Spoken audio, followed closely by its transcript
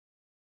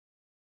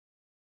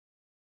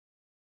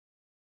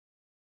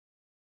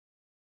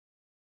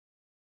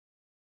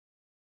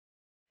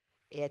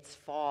It's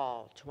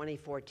fall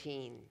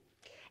 2014.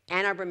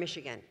 Ann Arbor,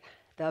 Michigan,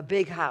 the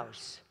big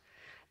house,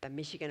 the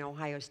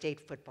Michigan-Ohio State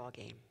football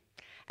game.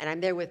 And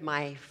I'm there with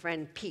my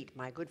friend Pete,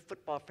 my good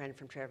football friend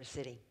from Traverse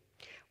City.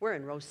 We're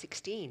in row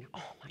 16.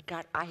 Oh my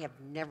God, I have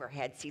never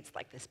had seats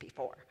like this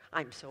before.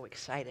 I'm so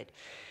excited.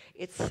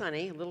 It's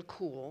sunny, a little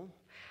cool,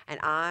 and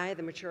I,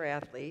 the mature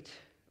athlete,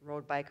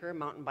 road biker,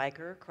 mountain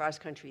biker,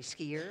 cross-country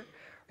skier,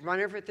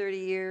 runner for 30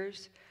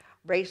 years,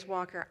 race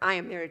walker, I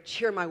am there to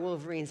cheer my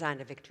Wolverines on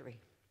to victory.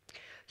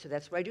 So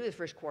that's what I do the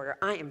first quarter.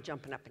 I am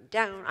jumping up and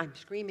down, I'm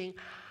screaming.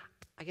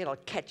 I get a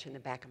catch in the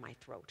back of my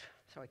throat.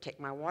 So I take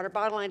my water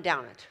bottle and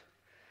down it.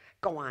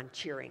 Go on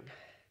cheering.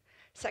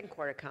 Second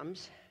quarter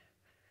comes,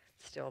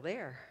 still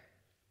there.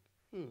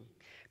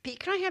 Pete,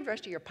 can I have the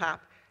rest of your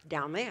pop?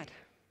 Down that.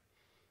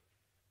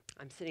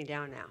 I'm sitting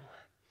down now.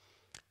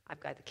 I've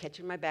got the catch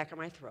in my back of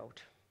my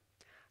throat.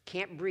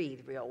 Can't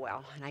breathe real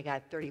well, and I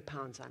got 30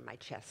 pounds on my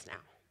chest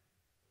now.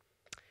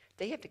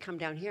 They have to come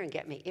down here and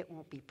get me. It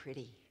won't be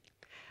pretty.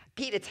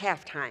 Pete, it's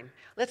halftime.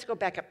 Let's go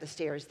back up the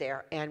stairs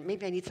there, and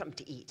maybe I need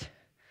something to eat.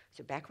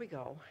 So back we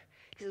go.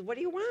 He says, what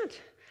do you want?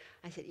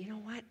 I said, you know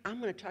what? I'm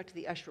going to talk to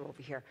the usher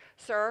over here.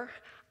 Sir,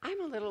 I'm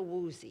a little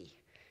woozy.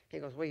 He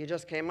goes, well, you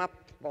just came up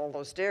all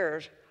those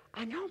stairs.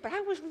 I know, but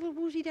I was a little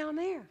woozy down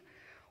there.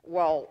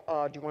 Well,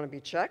 do you want to be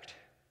checked?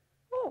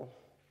 Oh,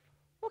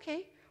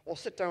 okay. Well,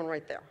 sit down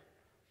right there.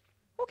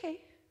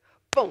 Okay.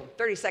 Boom,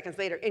 30 seconds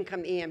later, in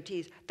come the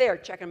EMTs. They're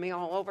checking me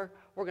all over.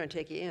 We're going to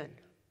take you in.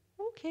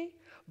 Okay.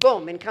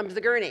 Boom, in comes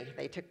the gurney.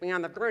 They took me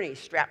on the gurney,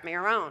 strapped me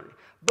around.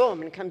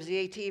 Boom, in comes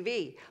the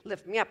ATV.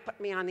 Lift me up, put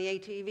me on the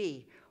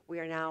ATV. We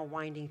are now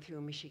winding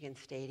through Michigan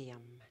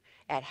Stadium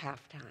at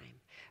halftime.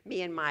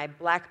 Me in my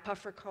black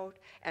puffer coat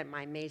and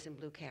my maize and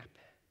blue cap.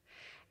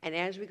 And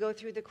as we go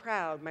through the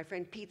crowd, my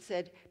friend Pete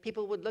said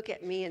people would look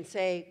at me and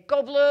say,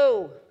 go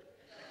blue.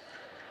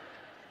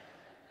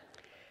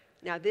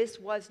 Now, this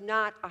was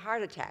not a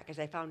heart attack, as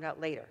I found out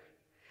later,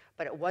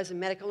 but it was a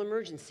medical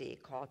emergency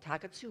called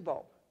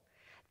Takotsubo.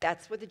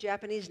 That's what the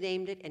Japanese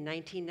named it in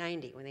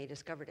 1990 when they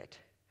discovered it.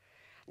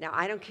 Now,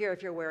 I don't care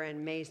if you're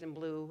wearing maize and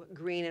blue,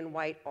 green and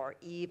white, or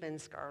even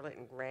scarlet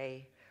and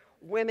gray.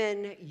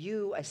 Women,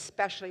 you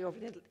especially over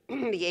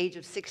the age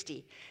of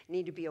 60,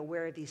 need to be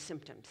aware of these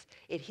symptoms.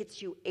 It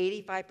hits you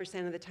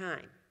 85% of the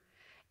time.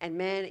 And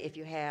men, if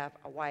you have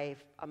a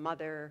wife, a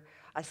mother,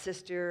 a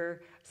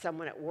sister,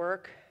 someone at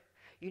work,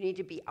 you need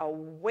to be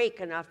awake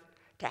enough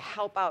to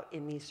help out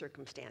in these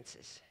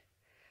circumstances.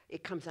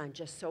 It comes on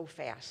just so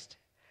fast.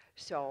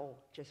 So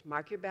just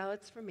mark your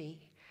ballots for me,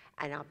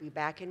 and I'll be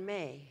back in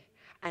May,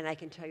 and I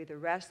can tell you the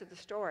rest of the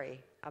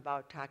story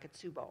about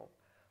Takotsubo,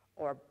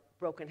 or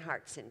broken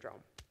heart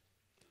syndrome.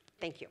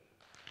 Thank you.